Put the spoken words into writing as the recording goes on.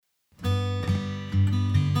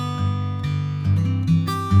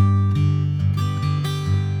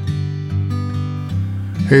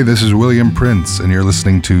Hey, this is William Prince, and you're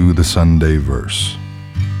listening to The Sunday Verse.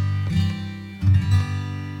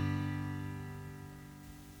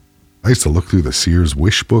 I used to look through the Sears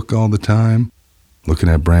Wish book all the time, looking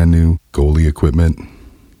at brand new goalie equipment,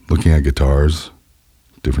 looking at guitars,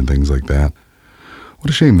 different things like that. What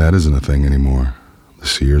a shame that isn't a thing anymore. The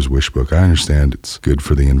Sears Wish book. I understand it's good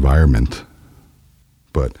for the environment,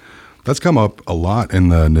 but that's come up a lot in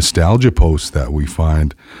the nostalgia posts that we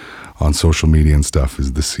find on social media and stuff,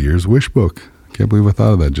 is the Sears Wish book. Can't believe I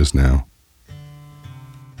thought of that just now.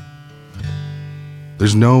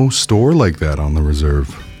 There's no store like that on the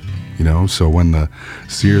Reserve, you know, so when the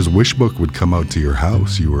Sears Wish book would come out to your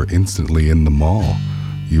house, you were instantly in the mall.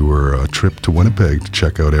 You were a trip to Winnipeg to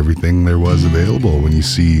check out everything there was available. When you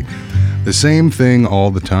see the same thing all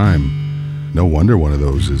the time, no wonder one of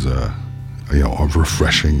those is a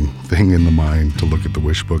refreshing thing in the mind to look at the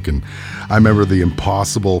Wish book. And I remember the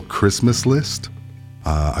Impossible Christmas list,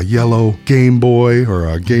 a yellow Game Boy or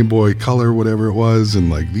a Game Boy Color, whatever it was, and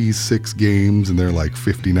like these 6 games, and they're like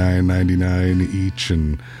 $59.99 each,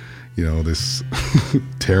 and you know, this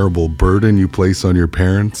terrible burden you place on your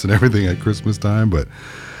parents and everything at Christmas time. But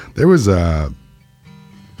there was a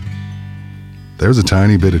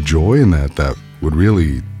tiny bit of joy in that would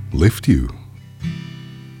really lift you.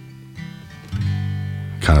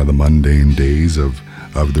 Kind of the mundane days of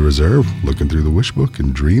the Reserve, looking through the Wish book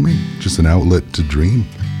and dreaming, just an outlet to dream.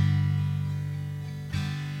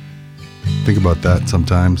 Think about that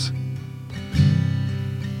sometimes.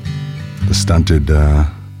 The stunted,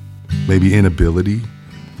 maybe inability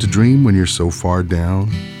to dream when you're so far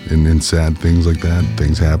down in sad things like that,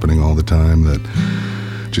 things happening all the time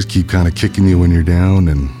that just keep kind of kicking you when you're down.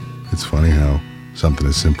 And it's funny how something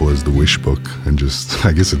as simple as the Wish book, and just,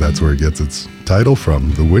 I guess that's where it gets its title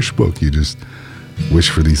from, the Wish book. You just wish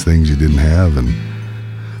for these things you didn't have,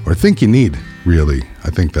 or think you need, really. I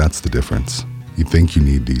think that's the difference. You think you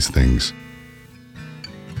need these things.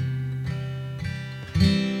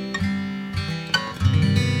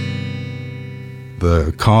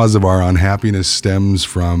 The cause of our unhappiness stems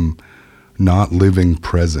from not living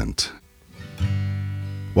present.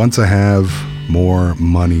 Once I have more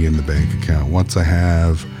money in the bank account, once I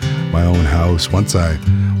have my own house, once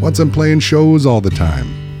I'm playing shows all the time,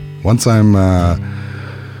 once I'm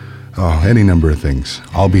any number of things,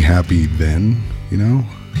 I'll be happy then, you know?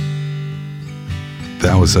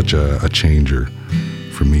 That was such a changer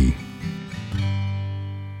for me.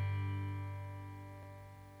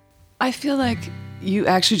 I feel like you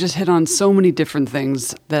actually just hit on so many different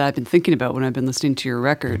things that I've been thinking about when I've been listening to your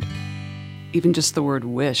record. Even just the word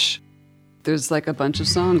wish. There's like a bunch of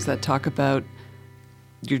songs that talk about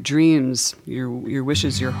your dreams, your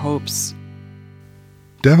wishes, your hopes.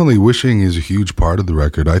 Definitely wishing is a huge part of the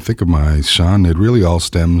record. I think of my son, it really all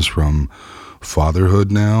stems from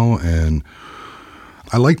fatherhood now, and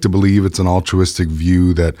I like to believe it's an altruistic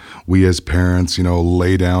view that we as parents, you know,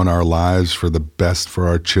 lay down our lives for the best for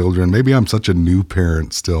our children. Maybe I'm such a new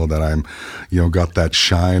parent still that I'm, you know, got that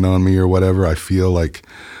shine on me or whatever. I feel like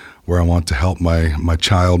where I want to help my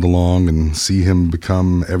child along and see him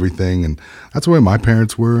become everything. And that's the way my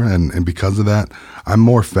parents were. And because of that, I'm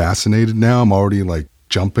more fascinated now. I'm already like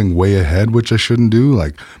jumping way ahead, which I shouldn't do.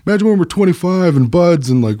 Like, imagine when we're 25 and buds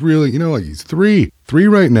and like really, you know, like he's three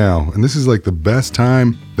right now. And this is like the best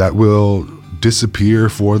time that will disappear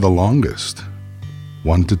for the longest.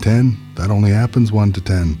 1 to 10, that only happens 1 to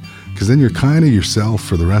 10. Because then you're kind of yourself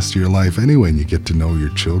for the rest of your life anyway, and you get to know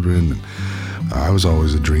your children. And I was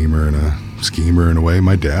always a dreamer and a schemer in a way.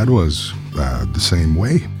 My dad was the same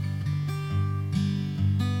way.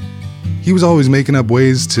 He was always making up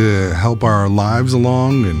ways to help our lives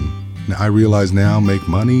along, and I realize now, make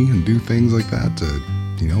money and do things like that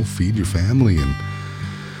to, you know, feed your family and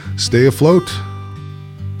stay afloat.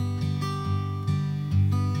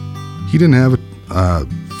 He didn't have a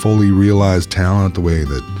fully realized talent the way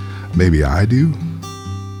that maybe I do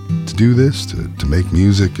to do this, to make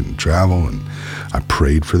music and travel. And I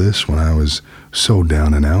prayed for this when I was so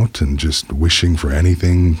down and out and just wishing for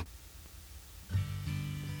anything,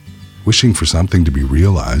 wishing for something to be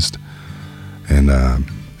realized. And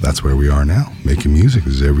that's where we are now. Making music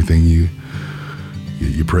is everything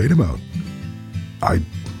you prayed about. I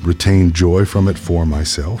retain joy from it for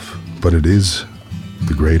myself, but it is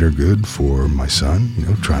the greater good for my son, you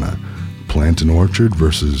know, trying to plant an orchard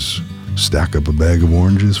versus stack up a bag of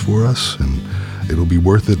oranges for us. And it'll be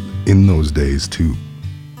worth it in those days too,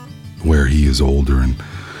 where he is older and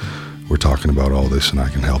we're talking about all this and I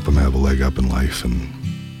can help him have a leg up in life. And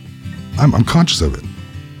I'm conscious of it.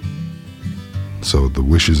 So the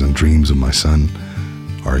wishes and dreams of my son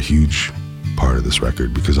are a huge part of this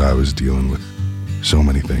record, because I was dealing with so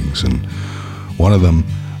many things. And one of them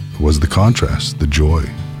was the contrast, the joy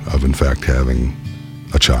of, in fact, having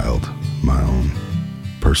a child, my own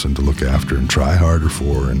person to look after and try harder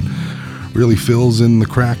for, and really fills in the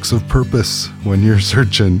cracks of purpose when you're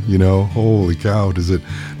searching, holy cow, does it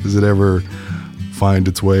ever find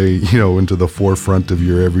its way, into the forefront of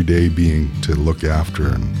your everyday being to look after?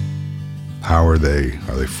 And how are they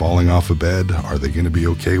falling off a bed? Are they going to be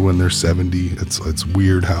okay when they're 70? It's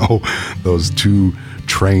weird how those two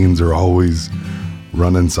trains are always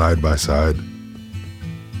running side by side.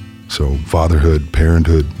 So fatherhood,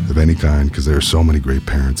 parenthood of any kind, because there are so many great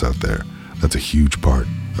parents out there, that's a huge part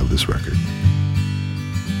of this record.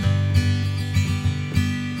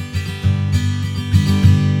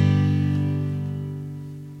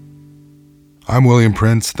 I'm William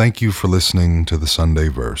Prince. Thank you for listening to the Sunday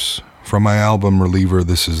Verse. From my album Reliever,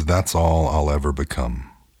 this is That's All I'll Ever Become.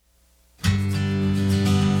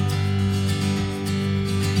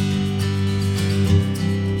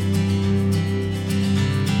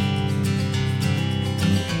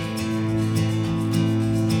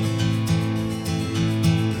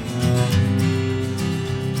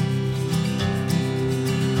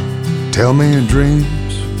 Tell me your dreams,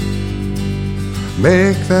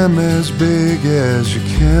 make them as big as you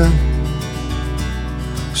can,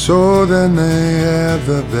 so then they have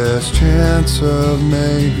the best chance of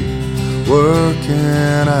maybe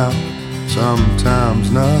working out.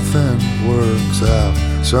 Sometimes nothing works out,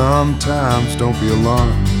 sometimes don't be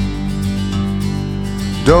alarmed.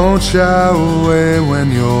 Don't shy away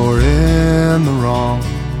when you're in the wrong.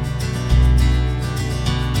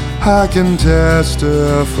 I can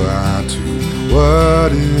testify to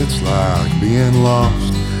what it's like being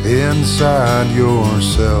lost inside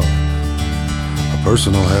yourself, a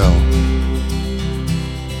personal hell.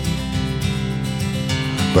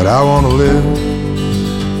 But I want to live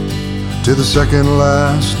to the second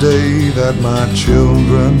last day that my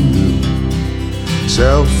children do,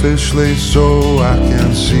 selfishly so I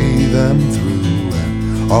can see them through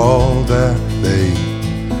and all that they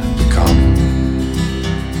become.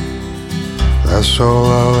 That's all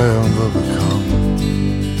I'll ever become.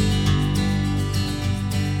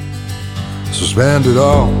 So spend it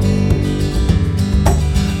all,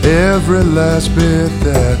 every last bit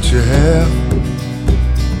that you have.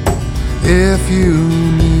 If you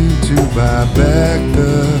need to buy back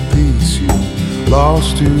the piece you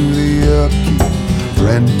lost to the upkeep,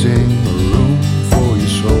 renting a room for your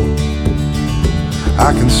soul,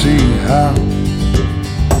 I can see how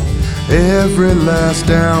every last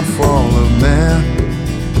downfall of man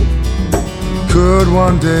could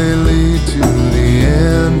one day lead to the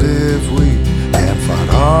end if we can't find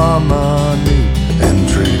harmony and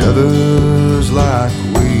treat others like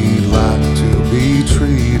we'd like to be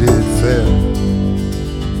treated fair.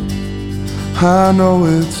 I know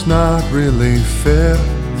it's not really fair.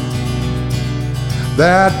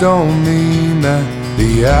 That don't mean that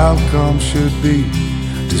the outcome should be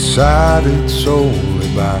decided solely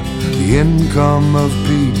by the income of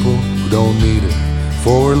people who don't need it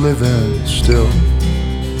for living still.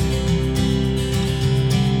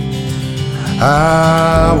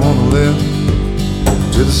 I want to live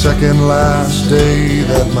to the second last day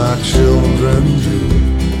that my children do,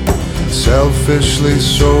 selfishly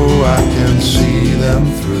so I can see them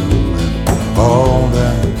through and all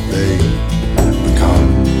that they become.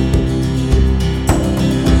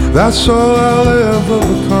 That's all I'll ever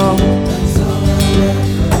become.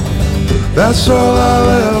 That's all I'll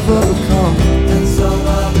ever become.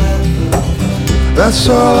 That's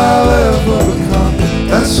all I'll ever become.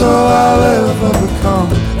 That's all I'll ever become.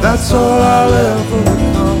 That's all I'll ever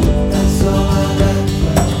become.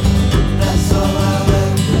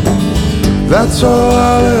 That's all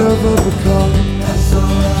I'll ever become.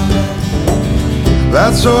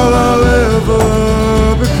 That's all I'll ever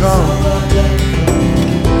become.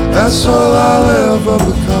 That's all I'll ever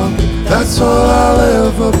become. That's all I'll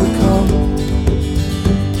ever become.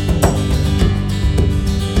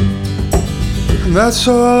 That's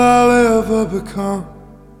all I'll ever become.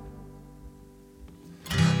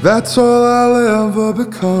 That's all I'll ever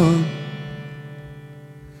become.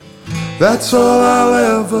 That's all I'll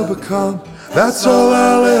ever become. That's all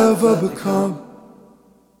I'll ever become.